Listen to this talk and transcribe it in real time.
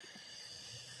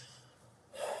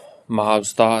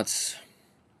Mob's thoughts,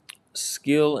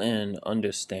 skill and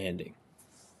understanding.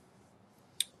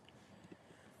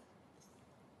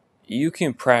 You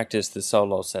can practice the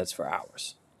solo sets for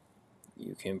hours.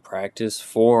 You can practice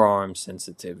forearm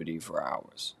sensitivity for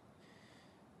hours.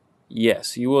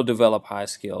 Yes, you will develop high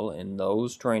skill in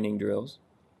those training drills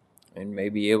and may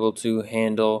be able to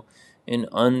handle an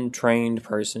untrained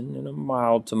person in a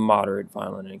mild to moderate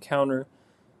violent encounter,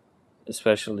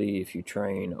 especially if you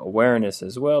train awareness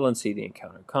as well and see the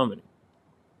encounter coming.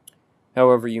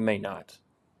 However, you may not,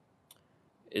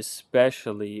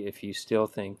 especially if you still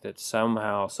think that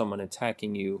somehow someone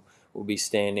attacking you will be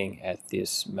standing at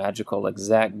this magical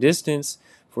exact distance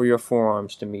for your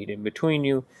forearms to meet in between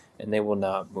you, and they will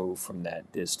not move from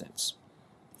that distance,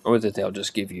 or that they'll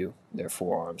just give you their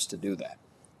forearms to do that.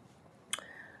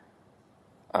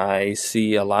 I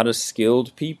see a lot of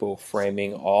skilled people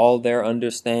framing all their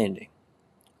understanding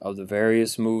of the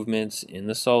various movements in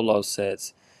the solo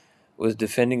sets with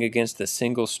defending against a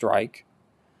single strike,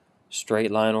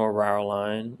 straight line or rail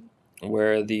line,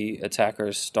 where the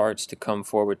attacker starts to come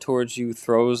forward towards you,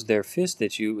 throws their fist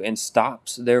at you, and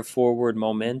stops their forward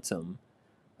momentum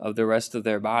of the rest of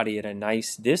their body at a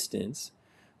nice distance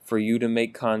for you to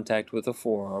make contact with the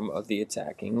forearm of the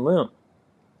attacking limb.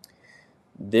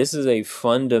 This is a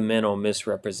fundamental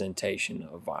misrepresentation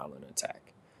of violent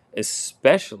attack,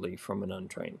 especially from an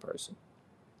untrained person.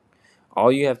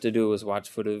 All you have to do is watch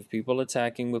footage of people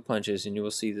attacking with punches, and you will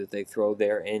see that they throw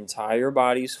their entire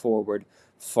bodies forward,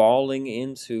 falling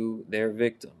into their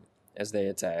victim as they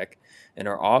attack, and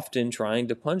are often trying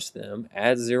to punch them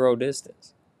at zero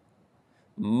distance,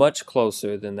 much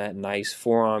closer than that nice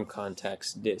forearm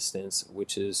contact distance,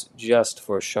 which is just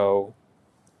for show.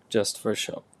 Just for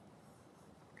show.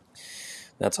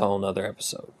 That's a whole nother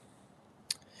episode.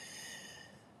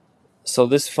 So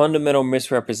this fundamental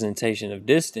misrepresentation of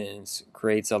distance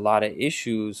creates a lot of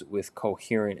issues with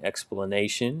coherent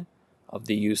explanation of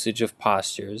the usage of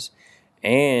postures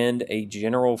and a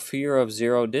general fear of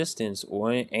zero distance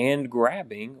and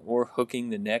grabbing or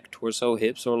hooking the neck, torso,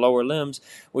 hips, or lower limbs,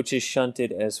 which is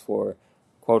shunted as for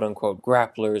quote-unquote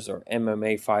grapplers or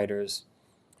MMA fighters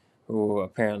who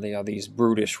apparently are these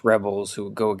brutish rebels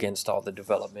who go against all the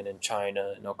development in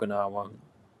China and Okinawa,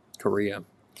 Korea.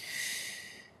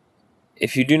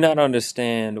 If you do not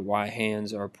understand why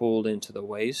hands are pulled into the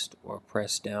waist or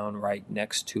pressed down right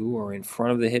next to or in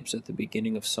front of the hips at the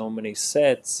beginning of so many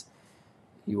sets,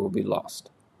 you will be lost.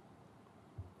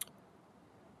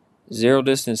 Zero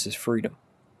distance is freedom.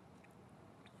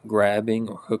 Grabbing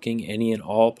or hooking any and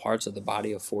all parts of the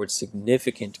body affords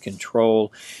significant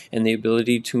control and the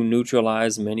ability to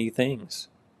neutralize many things.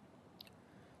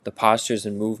 The postures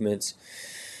and movements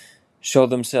show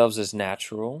themselves as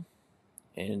natural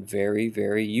and very,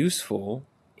 very useful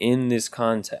in this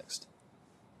context.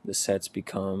 The sets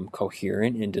become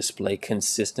coherent and display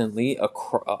consistently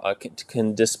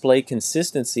can display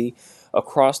consistency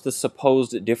across the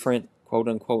supposed different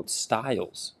quote-unquote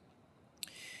styles.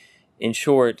 In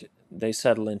short, they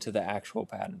settle into the actual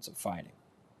patterns of fighting.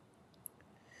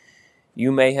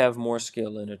 You may have more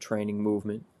skill in a training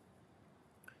movement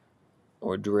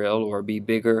or drill or be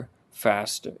bigger,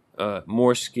 faster,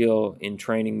 more skill in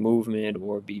training movement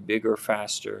or be bigger,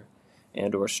 faster,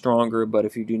 and or stronger, but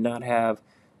if you do not have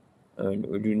or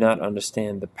do not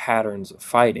understand the patterns of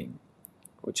fighting,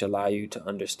 which allow you to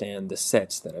understand the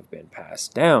sets that have been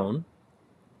passed down,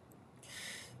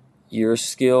 your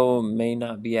skill may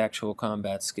not be actual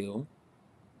combat skill.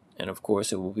 And of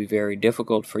course, it will be very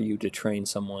difficult for you to train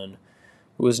someone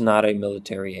who is not a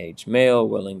military-age male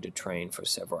willing to train for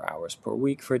several hours per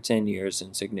week for 10 years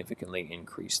and significantly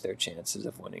increase their chances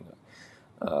of winning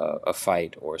a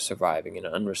fight or surviving an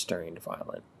unrestrained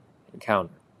violent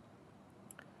encounter.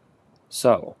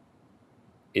 So,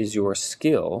 is your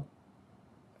skill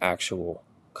actual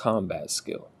combat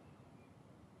skill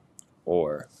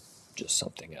or just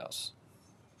something else?